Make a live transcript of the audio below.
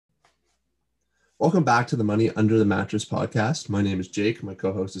Welcome back to the Money Under the Mattress podcast. My name is Jake. My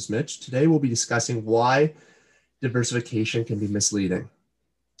co-host is Mitch. Today we'll be discussing why diversification can be misleading.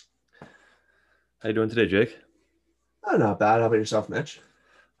 How you doing today, Jake? Oh, not bad. How about yourself, Mitch?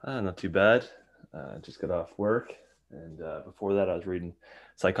 Not too bad. Just got off work, and before that, I was reading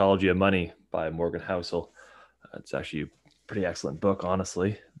Psychology of Money by Morgan Housel. It's actually a pretty excellent book,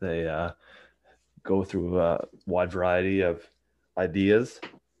 honestly. They go through a wide variety of ideas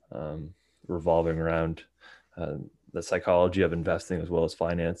revolving around the psychology of investing as well as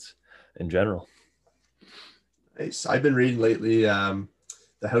finance in general. Nice. I've been reading lately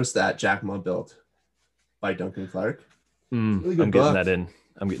The House That Jack Ma Built by Duncan Clark. Really good book.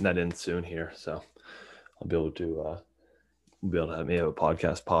 I'm getting that in soon here, so I'll be able to have me have a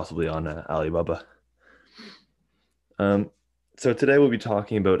podcast possibly on Alibaba. So today we'll be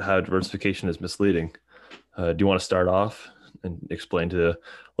talking about how diversification is misleading. Do you want to start off and explain to the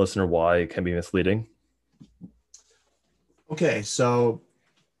listener why it can be misleading? Okay, so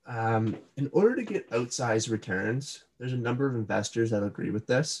in order to get outsized returns, there's a number of investors that agree with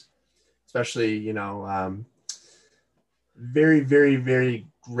this, especially, very, very, very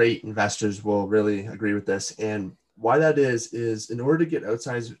great investors will really agree with this. And why that is in order to get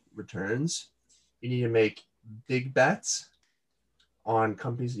outsized returns, you need to make big bets on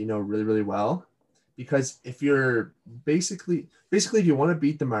companies that you know really, really well. Because if you're basically if you want to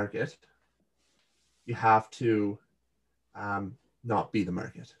beat the market, you have to not be the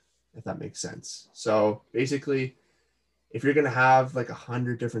market, if that makes sense. So basically, if you're going to have like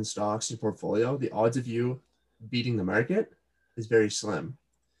 100 different stocks in your portfolio, the odds of you beating the market is very slim,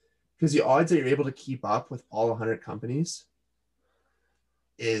 because the odds that you're able to keep up with all 100 companies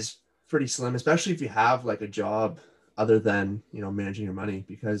is pretty slim, especially if you have like a job other than, managing your money.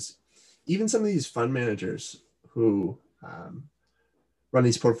 Because even some of these fund managers who run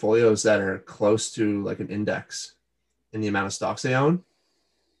these portfolios that are close to like an index in the amount of stocks they own,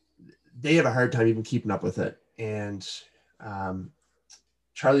 they have a hard time even keeping up with it. And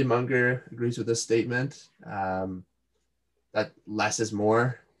Charlie Munger agrees with this statement, that less is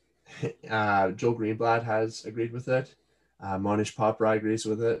more. Joel Greenblatt has agreed with it. Monish Paprai agrees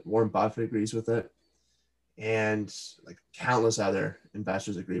with it. Warren Buffett agrees with it. And like countless other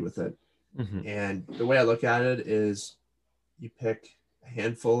investors agree with it. Mm-hmm. And the way I look at it is you pick a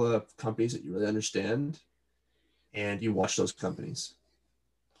handful of companies that you really understand and you watch those companies.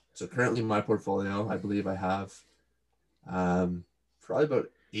 So currently in my portfolio, I believe I have probably about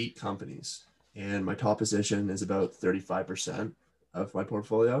 8 companies, and my top position is about 35% of my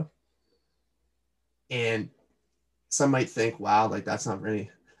portfolio. And some might think, wow, like that's not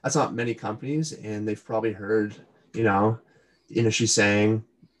many companies. And they've probably heard, the industry saying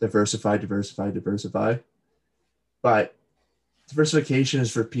diversify, diversify, diversify. But diversification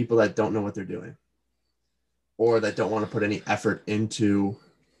is for people that don't know what they're doing, or that don't want to put any effort into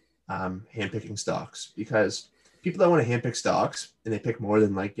handpicking stocks. Because people that want to handpick stocks and they pick more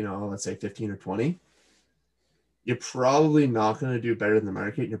than let's say 15 or 20, you're probably not going to do better than the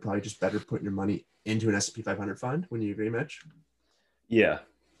market. You're probably just better putting your money into an S&P 500 fund. Wouldn't you agree, Mitch? Yeah.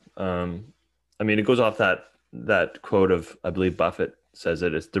 It goes off that quote of, I believe Buffett says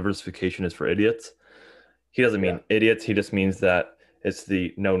it's diversification is for idiots. He doesn't mean idiots. He just means that it's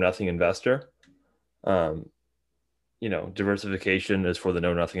the know-nothing investor. Diversification is for the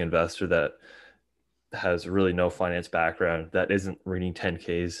know-nothing investor that has really no finance background, that isn't reading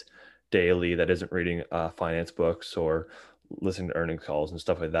 10Ks daily, that isn't reading finance books or listening to earnings calls and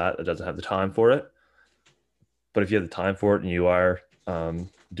stuff like that. That doesn't have the time for it. But if you have the time for it and you are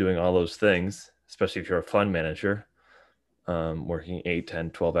doing all those things, especially if you're a fund manager, working 8, 10,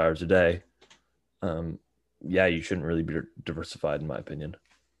 12 hours a day, you shouldn't really be diversified, in my opinion.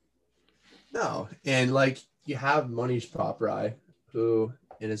 No. And you have Monish Paprai, who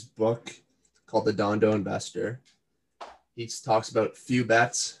in his book called The Dondo Investor, he talks about few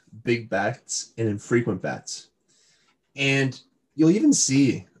bets, big bets, and infrequent bets. And you'll even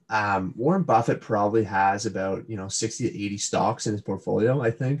see Warren Buffett probably has about 60 to 80 stocks in his portfolio.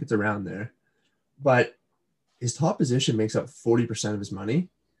 I think it's around there. But his top position makes up 40% of his money.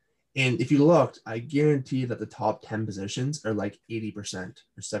 And if you looked, I guarantee that the top 10 positions are like 80%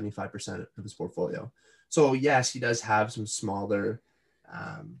 or 75% of his portfolio. So yes, he does have some smaller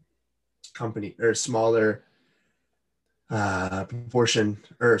company or smaller proportion,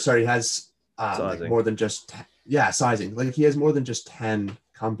 or sorry, he has more than just sizing. Like he has more than just 10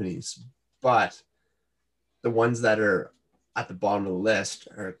 companies, but the ones that are at the bottom of the list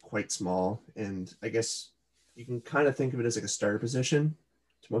are quite small. And I guess you can kind of think of it as like a starter position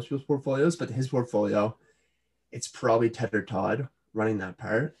to most people's portfolios, but his portfolio, it's probably Ted or Todd running that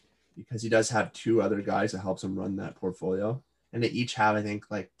part, because he does have two other guys that helps him run that portfolio, and they each have, I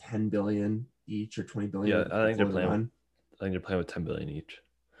think, like 10 billion each or 20 billion. Yeah, I think they're playing with 10 billion each.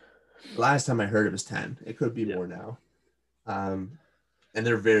 Last time I heard it was 10. It could be Yeah. more now. And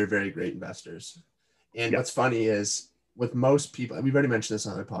they're very, very great investors. And what's funny is with most people, we've already mentioned this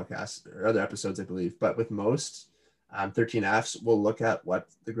on other podcasts or other episodes, I believe, but with most 13Fs, we'll look at what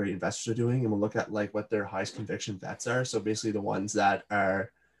the great investors are doing, and we'll look at like what their highest conviction bets are. So basically the one that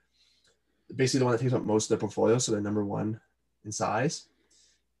takes up most of their portfolio. So they're number one in size.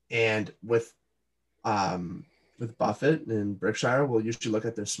 And with Buffett and Berkshire, we'll usually look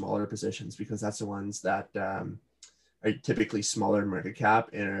at their smaller positions because that's the ones that are typically smaller market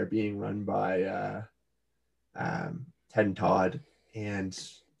cap and are being run by Ted and Todd. And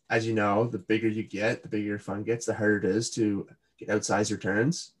as you know, the bigger you get, the bigger your fund gets, the harder it is to get outsized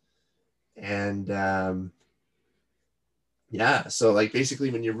returns. And so like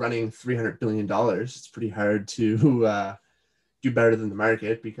basically when you're running $300 billion, it's pretty hard to do better than the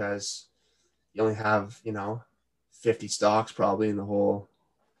market because you only have, 50 stocks probably in the whole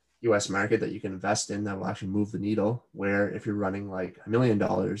US market that you can invest in that will actually move the needle. Where if you're running like $1 million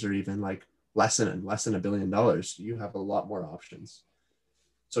or even like less than $1 billion, you have a lot more options.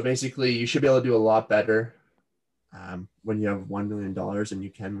 So basically you should be able to do a lot better when you have $1 million than you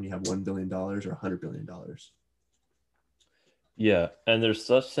can when you have $1 billion or $100 billion. Yeah. And there's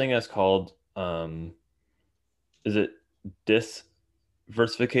such thing as called, is it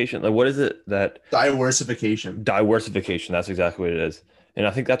diversification? Like, what is it that Diversification. That's exactly what it is. And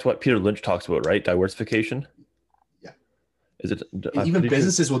I think that's what Peter Lynch talks about, right? Diversification. Yeah. Is it? And even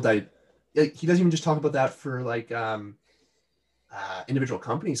businesses will die. He doesn't even just talk about that for like individual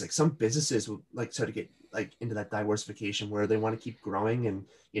companies. Like some businesses will like start to get like into that diversification where they want to keep growing, and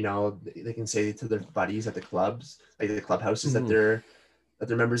they can say to their buddies at the clubs, like the clubhouses that they're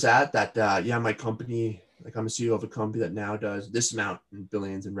members at, that my company, like I'm a CEO of a company that now does this amount in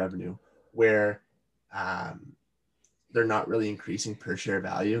billions in revenue, where they're not really increasing per share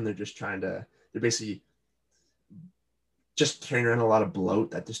value, and they're basically just carrying around a lot of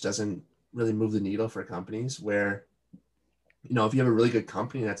bloat that just doesn't really move the needle for companies. Where if you have a really good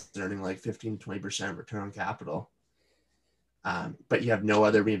company that's earning like 15-20% return on capital, but you have no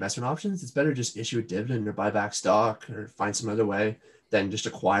other reinvestment options, it's better just issue a dividend or buy back stock or find some other way than just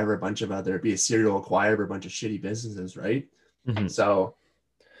be a serial acquirer of a bunch of shitty businesses, right? Mm-hmm. So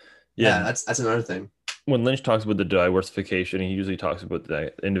that's another thing. When Lynch talks about the diversification, he usually talks about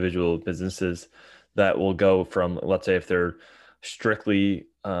the individual businesses that will go from, let's say, if they're strictly,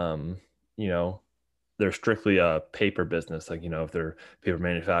 they're strictly a paper business, like, if they're a paper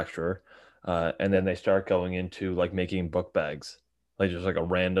manufacturer, and then they start going into like making book bags, like just like a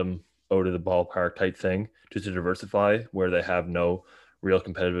random out of the ballpark type thing, just to diversify where they have no real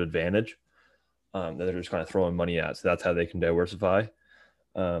competitive advantage that they're just kind of throwing money at. So that's how they can diversify.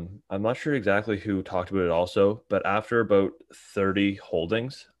 I'm not sure exactly who talked about it also, but after about 30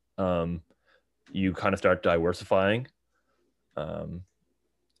 holdings, you kind of start diversifying.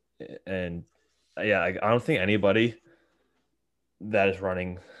 And yeah, I don't think anybody that is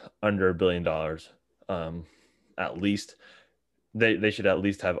running under $1 billion, at least they should at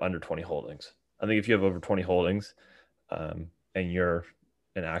least have under 20 holdings. I think if you have over 20 holdings, and you're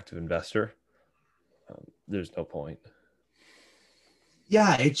an active investor, there's no point.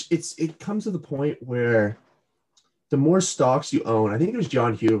 Yeah, it comes to the point where the more stocks you own, I think it was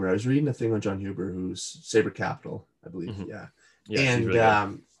John Huber. I was reading a thing on John Huber, who's Saber Capital, I believe. Mm-hmm. Yeah, and he's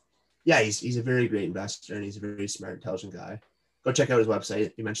really he's a very great investor, and he's a very smart, intelligent guy. Go check out his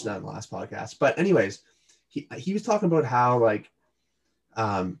website. You mentioned that in the last podcast. But anyways, he was talking about how like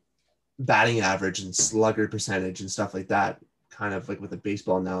batting average and slugger percentage and stuff like that, kind of like with a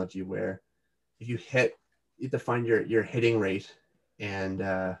baseball analogy, where if you have to find your hitting rate, and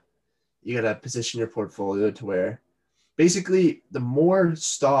you got to position your portfolio to where basically the more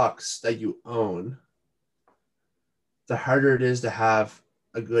stocks that you own, the harder it is to have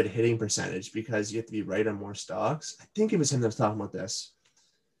a good hitting percentage because you have to be right on more stocks. I think it was him that was talking about this.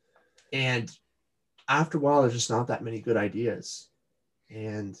 And after a while, there's just not that many good ideas.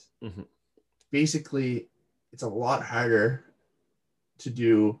 And basically, it's a lot harder to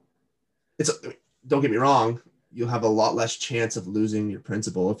do. Don't get me wrong, you'll have a lot less chance of losing your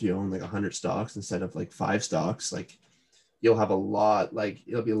principal if you own like 100 stocks instead of like 5 stocks. Like you'll have it'll be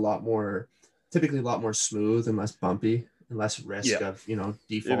typically a lot more smooth and less bumpy and less risk of, default.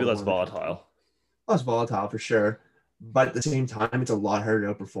 It'll be less volatile. Less volatile for sure. But at the same time, it's a lot harder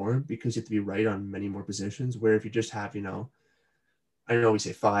to outperform because you have to be right on many more positions. Where if you just have, I know we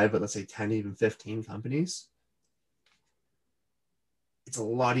say 5, but let's say 10, even 15 companies, it's a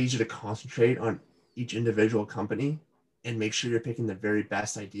lot easier to concentrate on each individual company and make sure you're picking the very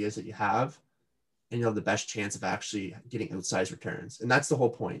best ideas that you have, and you'll have the best chance of actually getting outsized returns. And that's the whole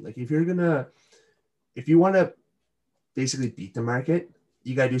point. Like if you want to basically beat the market,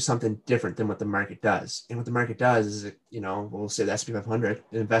 you got to do something different than what the market does. And what the market does is, we'll say the S&P 500,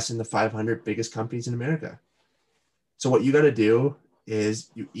 invest in the 500 biggest companies in America. So what you got to do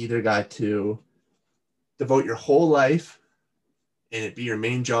is you either got to devote your whole life and it be your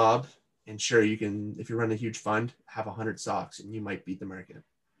main job. And sure, you can, if you run a huge fund, have 100 stocks and you might beat the market.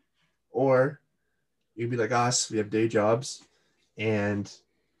 Or you'd be like us, we have day jobs and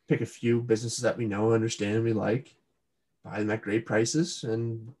pick a few businesses that we know, understand, and we like, buy them at great prices,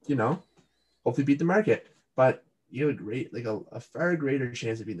 and hopefully beat the market. But you have a far greater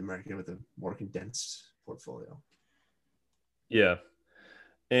chance of beating the market with a more condensed portfolio. Yeah.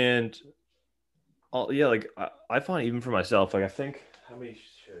 And I find even for myself, like I think how many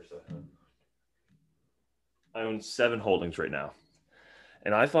shares do I have? I own 7 holdings right now.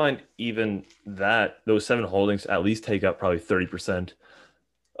 And I find even that those 7 holdings at least take up probably 30%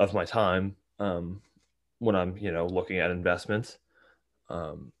 of my time when I'm, looking at investments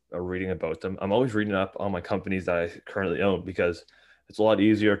or reading about them. I'm always reading up on my companies that I currently own because it's a lot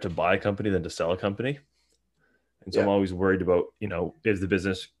easier to buy a company than to sell a company. And so I'm always worried about, is the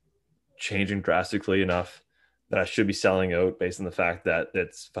business changing drastically enough that I should be selling out based on the fact that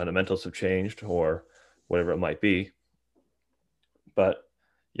its fundamentals have changed or whatever it might be. But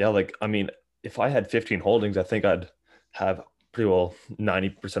yeah, if I had 15 holdings, I think I'd have pretty well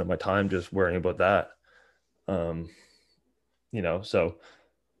 90% of my time just worrying about that. So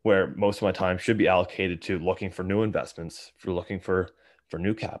where most of my time should be allocated to looking for new investments, for looking for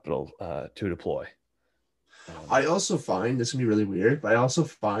new capital to deploy. I also find this can be really weird, but I also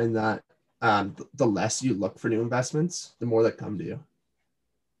find that the less you look for new investments, the more that come to you.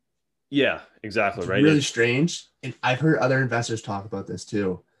 Yeah, exactly. It's right. Really strange. And I've heard other investors talk about this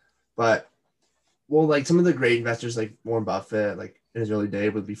too. But like some of the great investors like Warren Buffett, like in his early day,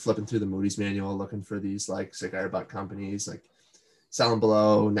 would be flipping through the Moody's manual looking for these like cigar butt companies, like selling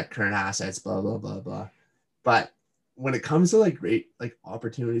below net current assets, blah, blah, blah, blah. But when it comes to like great like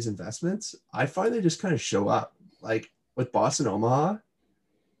opportunities investments, I find they just kind of show up. Like with Boston Omaha,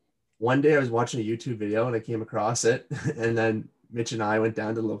 one day I was watching a YouTube video and I came across it. And then Mitch and I went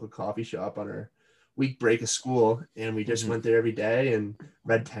down to the local coffee shop on our week break of school, and we just went there every day and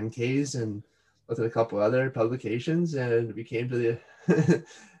read 10Ks and looked at a couple other publications, and we came to the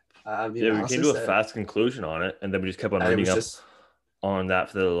we came to a fast conclusion on it, and then we just kept on reading up on that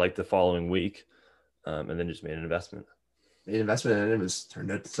for the following week, and then just made an investment. And it was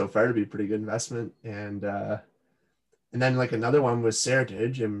turned out so far to be a pretty good investment. And then like another one was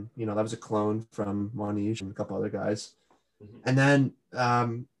Seritage, and that was a clone from Monish and a couple other guys. And then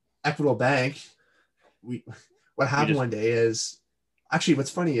Equitable Bank, what happened one day is, actually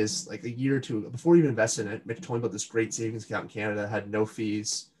what's funny is like a year or two before we even invested in it, Mitch told me about this great savings account in Canada, had no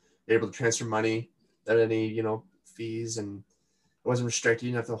fees, they're able to transfer money without any fees, and it wasn't restricted.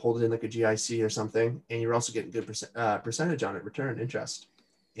 You didn't have to hold it in like a GIC or something, and you're also getting good percentage on it, return interest.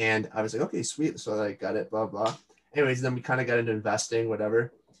 And I was like, okay, sweet. So I got it, blah blah. Anyways, then we kind of got into investing,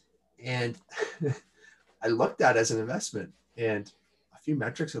 whatever, and I looked at it as an investment, and a few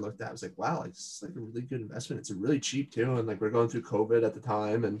metrics I looked at, I was like, wow, like, this is like a really good investment. It's really cheap too. And like, we're going through COVID at the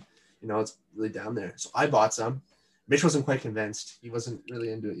time, and it's really down there. So I bought some. Mitch wasn't quite convinced. He wasn't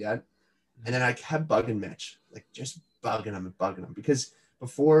really into it yet. And then I kept bugging Mitch, like just bugging him, because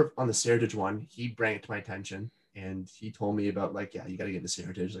before on the Seritage one, he brought it to my attention and he told me about like, yeah, you got to get into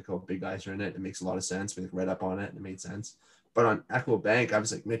Seritage, like, oh, big guys are in it. It makes a lot of sense. We like read up on it and it made sense. But on Equitable Bank, I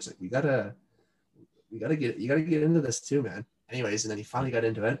was like, Mitch, like, you gotta get into this too, man. Anyways, and then he finally got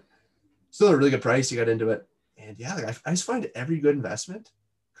into it. Still a really good price. He got into it. And yeah, like I just find every good investment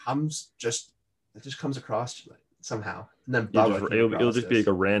just comes across somehow. And then it'll just be like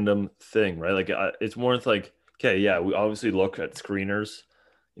a random thing, right? Like it's more like, okay, yeah, we obviously look at screeners.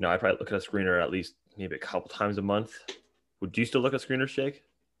 I probably look at a screener at least maybe a couple times a month. Would you still look at screeners, Jake?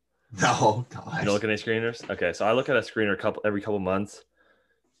 No, gosh. You don't look at any screeners? Okay, so I look at a screener every couple months,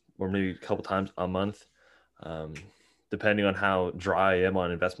 or maybe a couple times a month, depending on how dry I am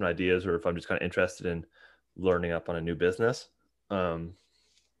on investment ideas, or if I'm just kind of interested in learning up on a new business.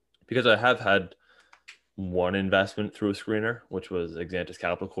 Because I have had one investment through a screener, which was Exantis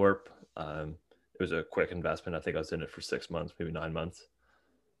Capital Corp. It was a quick investment. I think I was in it for 6 months, maybe 9 months.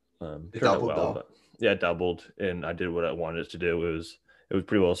 It doubled well, but yeah, it doubled, and I did what I wanted it to do. It was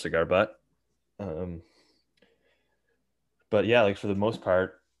pretty well a cigar butt. But yeah, like for the most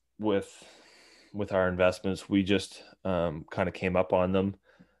part, with our investments, we just kind of came up on them,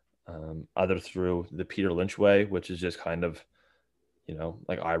 either through the Peter Lynch way, which is just kind of,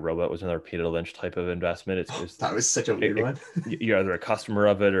 like iRobot was another Peter Lynch type of investment. That was such a weird one. You're either a customer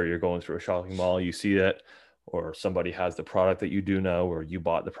of it, or you're going through a shopping mall, you see it, or somebody has the product that you do know, or you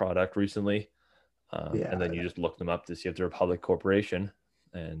bought the product recently. And then you just look them up to see if they're a public corporation.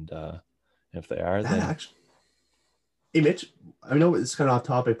 And if they are, then actually, hey Mitch, I know it's kind of off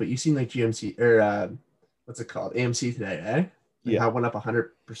topic, but you seen like GMC or what's it called, AMC today, eh? Like how it went up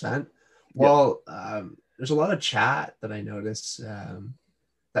 100%. Well, there's a lot of chat that I noticed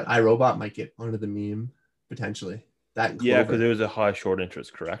that iRobot might get onto the meme potentially. Because it was a high short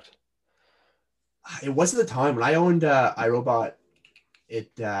interest, correct? It wasn't the time when I owned iRobot.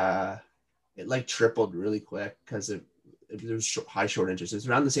 It like tripled really quick because there was high short interest. It's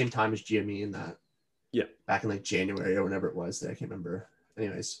around the same time as GME and that. Yeah. Back in like January or whenever it was, I can't remember.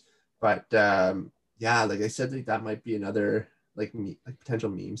 Anyways, but like I said, like that might be another like potential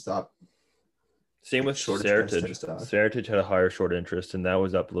meme stop. Same with Seritage. Seritage had a higher short interest, and that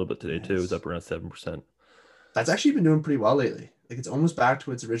was up a little bit today too. It was up around 7%. That's actually been doing pretty well lately. Like it's almost back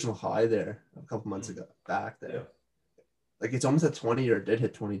to its original high there a couple months ago. Back there. Yeah. Like it's almost at 20, or it did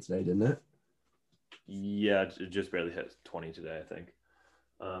hit 20 today, didn't it? Yeah, it just barely hit 20 today, I think.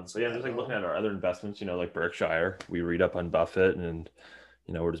 So yeah, just like looking at our other investments, like Berkshire, we read up on Buffett, and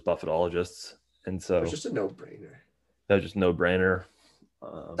we're just Buffettologists, and so it's just a no-brainer. That's just no-brainer.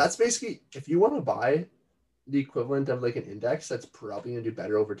 That's basically, if you want to buy the equivalent of like an index that's probably going to do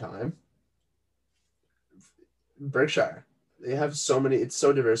better over time, Berkshire, they have so many, it's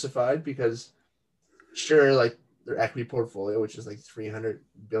so diversified because sure, like their equity portfolio, which is like $300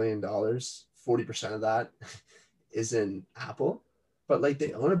 billion, 40% of that is in Apple, but like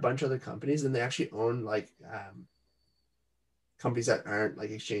they own a bunch of other companies, and they actually own like companies that aren't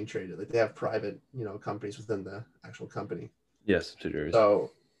like exchange traded. Like they have private, companies within the actual company. Yes, subsidiaries.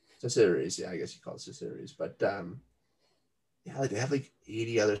 So subsidiaries, yeah, I guess you call it subsidiaries, but like they have like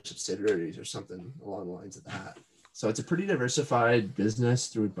 80 other subsidiaries or something along the lines of that. So it's a pretty diversified business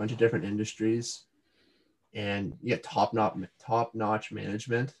through a bunch of different industries, and you get top-notch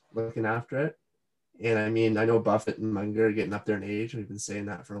management looking after it. And I mean, I know Buffett and Munger are getting up there in age. We've been saying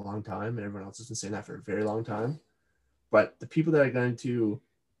that for a long time, and everyone else has been saying that for a very long time. But the people that are going to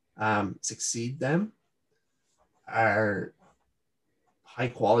succeed them are high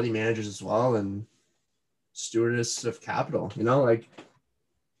quality managers as well, and stewardess of capital. Like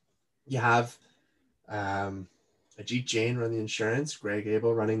you have Ajit Jain running the insurance, Greg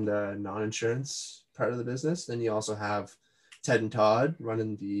Abel running the non-insurance part of the business. Then you also have Ted and Todd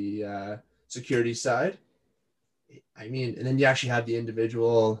running the security side. I mean, and then you actually have the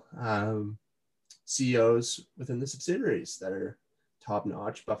individual CEOs within the subsidiaries that are top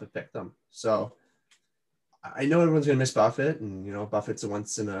notch. Buffett picked them. So I know everyone's going to miss Buffett, and, Buffett's a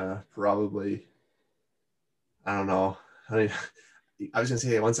once in a probably, I don't know. I was going to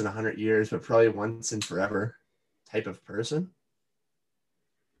say once in 100 years, but probably once in forever type of person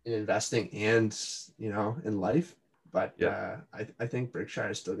in investing and, in life. But yeah. I think Berkshire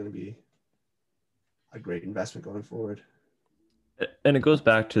is still going to be a great investment going forward. And it goes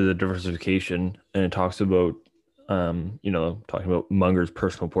back to the diversification, and it talks about, talking about Munger's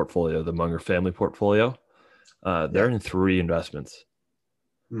personal portfolio, the Munger family portfolio. They're in 3 investments.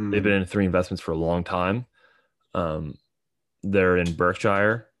 They've been in 3 investments for a long time. They're in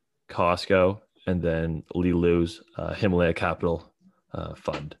Berkshire, Costco, and then Li Lu's Himalaya Capital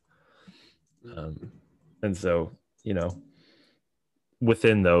fund. And so,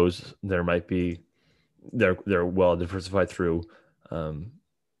 within those, there might be, they're well diversified through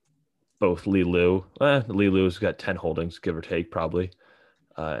both Li Lu. Li Lu's got 10 holdings, give or take, probably.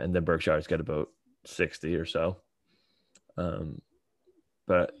 And then Berkshire's got about 60 or so.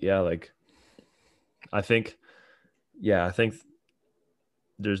 But yeah, like I think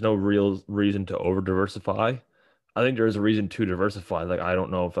there's no real reason to over diversify. I think there is a reason to diversify. Like I don't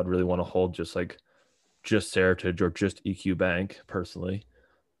know if I'd really want to hold just Seritage or just EQ Bank personally.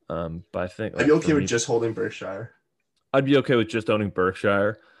 But I think I'd be okay with just holding Berkshire. I'd be okay with just owning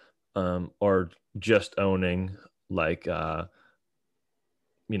Berkshire, or just owning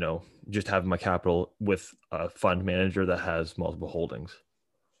just having my capital with a fund manager that has multiple holdings.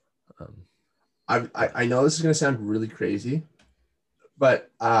 I know this is going to sound really crazy,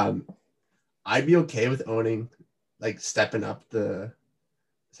 but I'd be okay with owning, like stepping up Bubba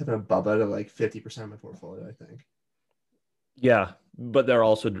to like 50% of my portfolio, I think. Yeah, but they're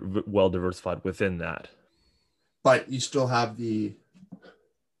also well diversified within that. But you still have the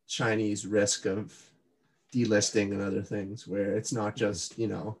Chinese risk of delisting and other things where it's not just,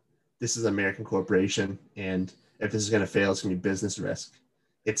 this is an American corporation and if this is going to fail, it's going to be business risk.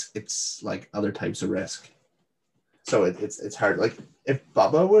 It's like other types of risk. So it's hard. Like if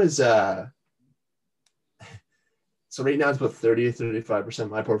Bubba was so right now it's about 30 to 35% of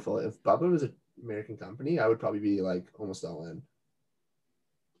my portfolio. If Bubba was an American company, I would probably be like almost all in.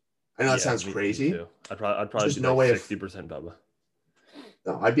 I know that sounds crazy. Me too. I'd probably be no like way 60% Bubba.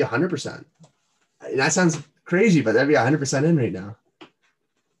 No, I'd be 100%. And that sounds crazy, but that'd be 100% in right now.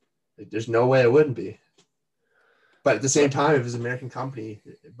 Like, there's no way it wouldn't be. But at the same time, if it was an American company,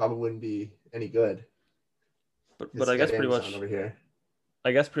 Bubba wouldn't be any good. But I guess pretty much over here.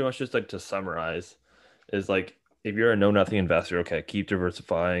 I guess pretty much just like to summarize is like if you're a know nothing investor, okay, keep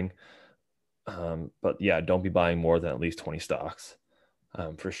diversifying. But yeah, don't be buying more than at least 20 stocks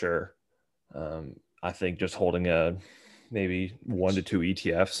for sure. I think just holding maybe 1 to 2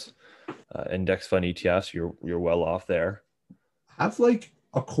 ETFs, index fund ETFs, you're well off there. Have like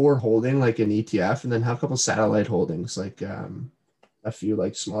a core holding, like an ETF, and then have a couple satellite holdings, like a few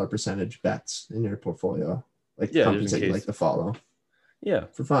like smaller percentage bets in your portfolio, like companies that you like to follow. Yeah,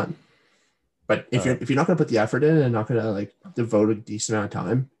 for fun. But if you're not going to put the effort in and not going to like devote a decent amount of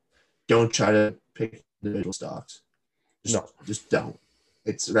time, don't try to pick individual stocks. Just don't.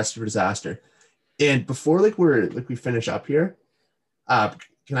 It's a recipe for disaster. And before we finish up here, can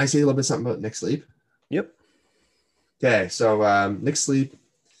I say a little bit something about Nick Sleep? Yep. Okay, so Nick Sleep,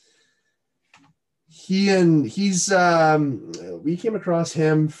 he's we came across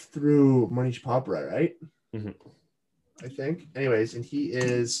him through Manish Papra, right? Mm-hmm. I think. Anyways, and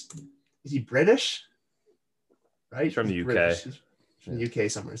is he British? Right? He's from the UK. British. He's from the UK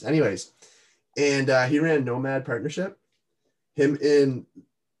somewhere. Anyways, and he ran Nomad Partnership. Him in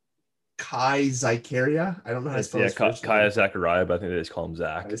Kai Zakaria. I don't know how to spell his first name. Kaya Zachariah, but I think they just call him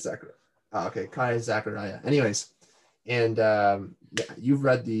Zach. Okay, Kaya Zachariah. Anyways, and you've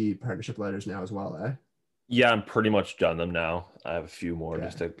read the partnership letters now as well, eh? Yeah, I'm pretty much done them now. I have a few more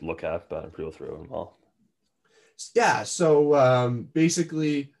just to look at, but I'm pretty through them all. Yeah, so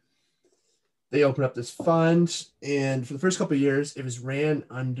basically they opened up this fund, and for the first couple of years it was ran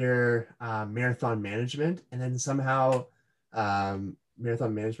under Marathon Management, and then somehow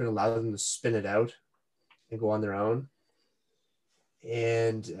Marathon Management allowed them to spin it out and go on their own.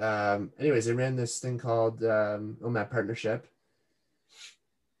 And anyways, they ran this thing called Nomad Partnership,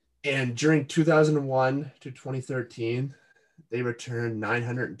 and during 2001 to 2013 they returned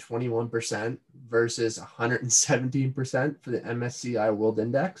 921% versus 117% for the MSCI World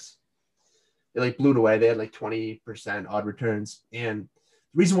Index. They like blew it away. They had like 20% odd returns. And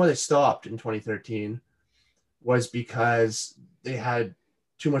the reason why they stopped in 2013 was because they had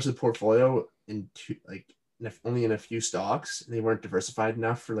too much of the portfolio only in a few stocks, and they weren't diversified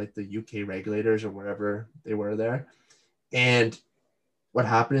enough for like the UK regulators or wherever they were there. And what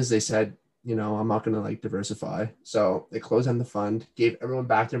happened is they said, I'm not going to like diversify. So they closed down the fund, gave everyone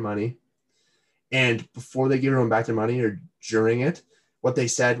back their money. And before they gave everyone back their money or during it, what they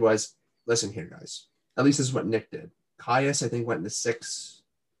said was, listen here, guys, at least this is what Nick did. Caius, I think, went into 6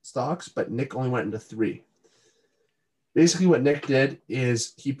 stocks, but Nick only went into 3. Basically what Nick did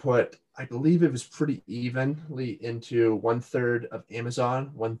is he put, I believe it was pretty evenly into 1/3 of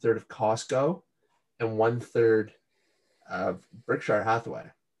Amazon, 1/3 of Costco, and 1/3 of Berkshire Hathaway.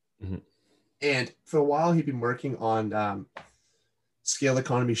 Mm-hmm. And for a while, he'd been working on scale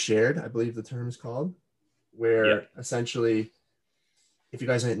economy shared, I believe the term is called, where essentially, if you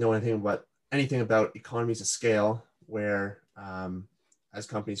guys don't know anything about economies of scale, where as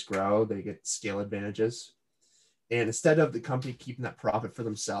companies grow, they get scale advantages. And instead of the company keeping that profit for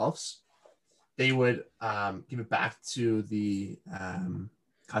themselves, they would give it back to the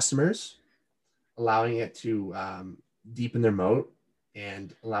customers, allowing it to deepen their moat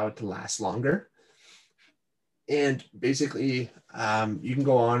and allow it to last longer. And basically, you can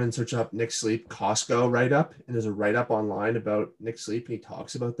go on and search up Nick Sleep Costco write-up, and there's a write-up online about Nick Sleep, and he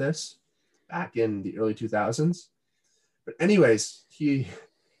talks about this back in the early 2000s. But anyways, he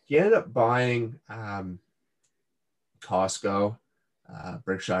ended up buying Costco,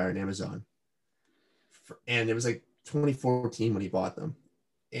 Berkshire, and Amazon. And it was like 2014 when he bought them.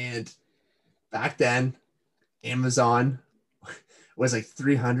 And back then, Amazon was like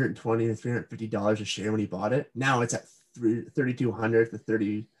 $320 to $350 a share when he bought it. Now it's at $3,200 to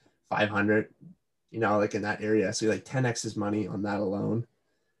 $3,500, like in that area. So like 10x his money on that alone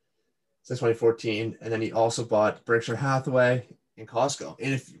since 2014. And then he also bought Berkshire Hathaway and Costco.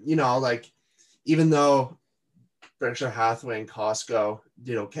 And if, even though Berkshire Hathaway and Costco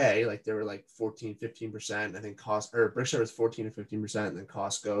did okay, like they were like 14, 15%. I think Berkshire was 14 to 15%, and then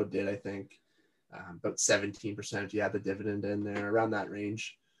Costco did, I think, about 17% if you had the dividend in there, around that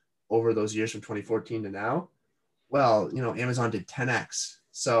range over those years from 2014 to now. Well, you know, Amazon did 10x.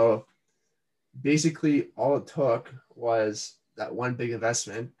 So basically all it took was that one big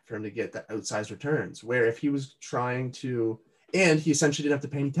investment for him to get the outsized returns, where if he was trying to, and he essentially didn't have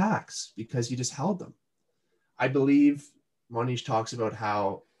to pay any tax because he just held them. I believe Monish talks about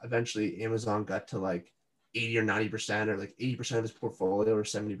how eventually Amazon got to like 80 or 90% or like 80% of his portfolio or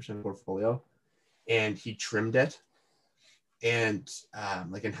 70% of portfolio, and he trimmed it and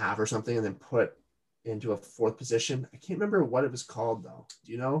like in half or something, and then put into a fourth position. I can't remember what it was called though.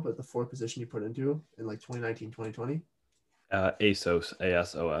 Do you know what the fourth position you put into in like 2019, 2020? ASOS,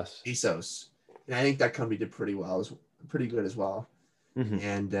 ASOS. ASOS. And I think that company did pretty well, was pretty good as well. Mm-hmm.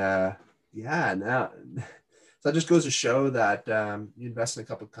 And yeah, now so that just goes to show that you invest in a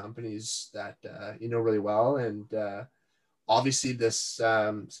couple of companies that you know really well, and obviously this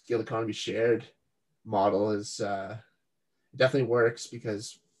scale economy shared model is definitely works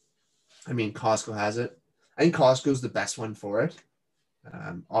because I mean Costco has it. I think Costco is the best one for it.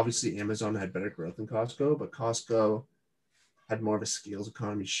 Obviously, Amazon had better growth than Costco, but Costco had more of a scales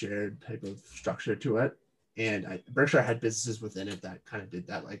economy shared type of structure to it. And Berkshire had businesses within it that kind of did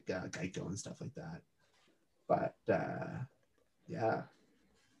that, like Geico and stuff like that. But yeah.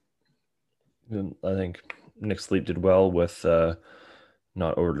 And I think Nick Sleep did well with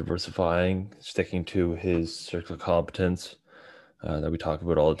not over diversifying, sticking to his circle of competence that we talk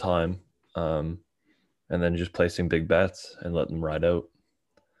about all the time, and then just placing big bets and letting them ride out,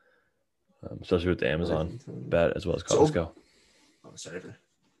 especially with the Amazon bet as well as Costco. So, oh, sorry.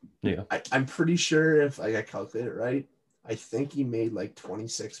 Yeah, I'm pretty sure if like I calculate it right, I think he made like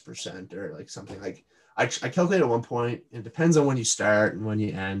 26% or like something like I calculated at one point. It depends on when you start and when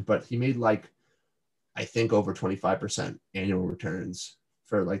you end, but he made like I think over 25% annual returns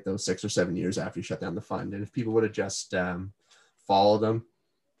for like those 6 or 7 years after you shut down the fund. And if people would have just followed them,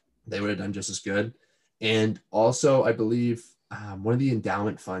 they would have done just as good. And also, I believe one of the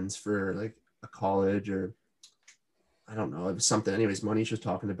endowment funds for like a college or I don't know, it was something. Anyways, Monish was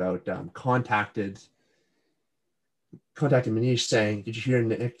talking about contacted Manish saying, "Did you hear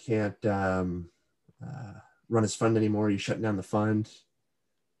Nick can't run his fund anymore? You're shutting down the fund."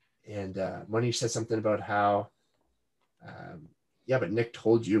 And Monish said something about how, yeah, but Nick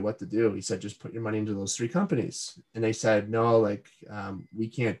told you what to do. He said, just put your money into those 3 companies. And they said, no, like we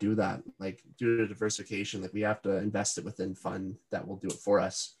can't do that. Like due to diversification, like we have to invest it within fund that will do it for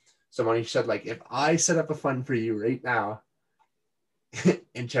us. So Monish said, like, if I set up a fund for you right now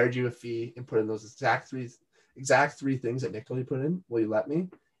and charge you a fee and put in those exact three things that Nick told you put in, will you let me? And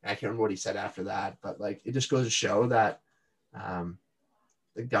I can't remember what he said after that, but like it just goes to show that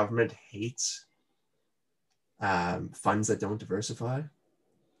the government hates funds that don't diversify.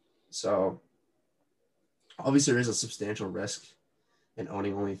 So obviously there is a substantial risk in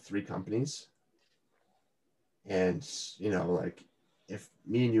owning only 3 companies. And, you know, like if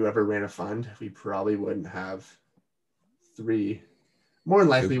me and you ever ran a fund, we probably wouldn't have 3, more than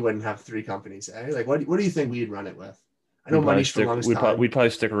likely wouldn't have 3 companies. Eh? Like what do you think we'd run it with? I know Monish for the longest time. We'd probably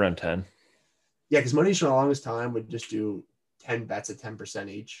stick around 10. Yeah, because Monish for the longest time would just do 10 bets at 10%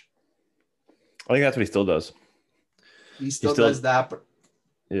 each. I think that's what he still does. He still does that, but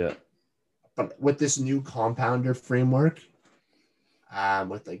yeah. But with this new compounder framework,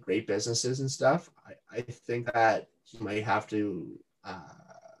 with like great businesses and stuff, I think that he might have to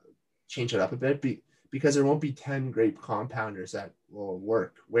change it up a bit because there won't be 10 great compounders that will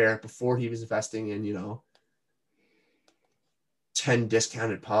work. Where before he was investing in, you know, 10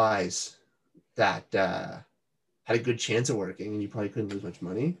 discounted pies that had a good chance of working and you probably couldn't lose much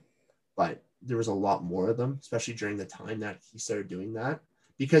money. But there was a lot more of them, especially during the time that he started doing that.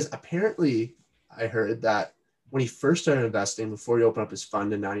 Because apparently I heard that when he first started investing, before he opened up his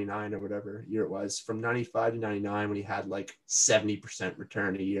fund in 99 or whatever year it was, from 95 to 99, when he had like 70%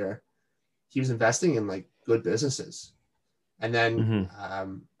 return a year, he was investing in like good businesses. And then,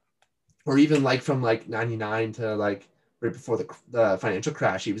 or even like from like 99 to like right before the financial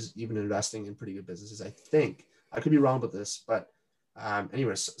crash, he was even investing in pretty good businesses. I think I could be wrong about this, but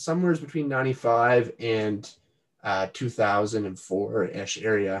anyways, somewhere between 95 and 2004-ish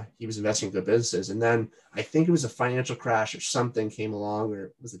area, he was investing in good businesses. And then I think it was a financial crash or something came along, or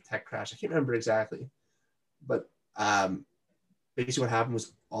it was a tech crash. I can't remember exactly. But basically what happened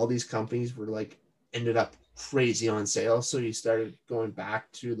was all these companies were like ended up crazy on sale. So he started going back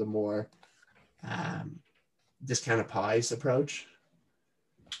to the more discounted pies approach.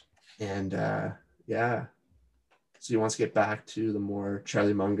 And yeah. So he wants to get back to the more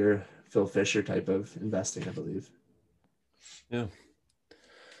Charlie Munger, Phil Fisher type of investing, I believe. Yeah.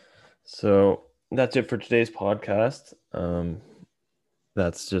 So that's it for today's podcast.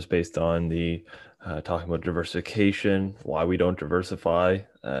 That's just based on the talking about diversification, why we don't diversify,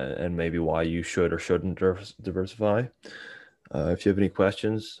 and maybe why you should or shouldn't diversify. If you have any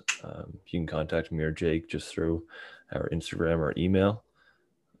questions, you can contact me or Jake just through our Instagram or email.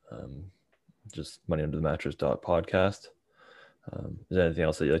 Just moneyunderthemattress.podcast. Is there anything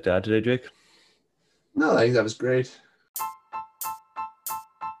else that you'd like to add today, Jake? No, I think that was great.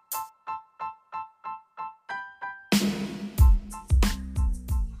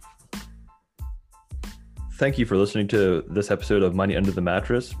 Thank you for listening to this episode of Money Under the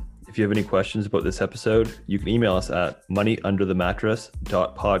Mattress. If you have any questions about this episode, you can email us at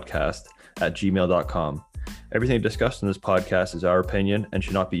moneyunderthemattress.podcast@gmail.com. Everything discussed in this podcast is our opinion and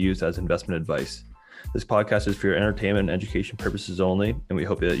should not be used as investment advice. This podcast is for your entertainment and education purposes only, and we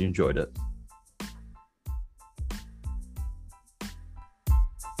hope that you enjoyed it.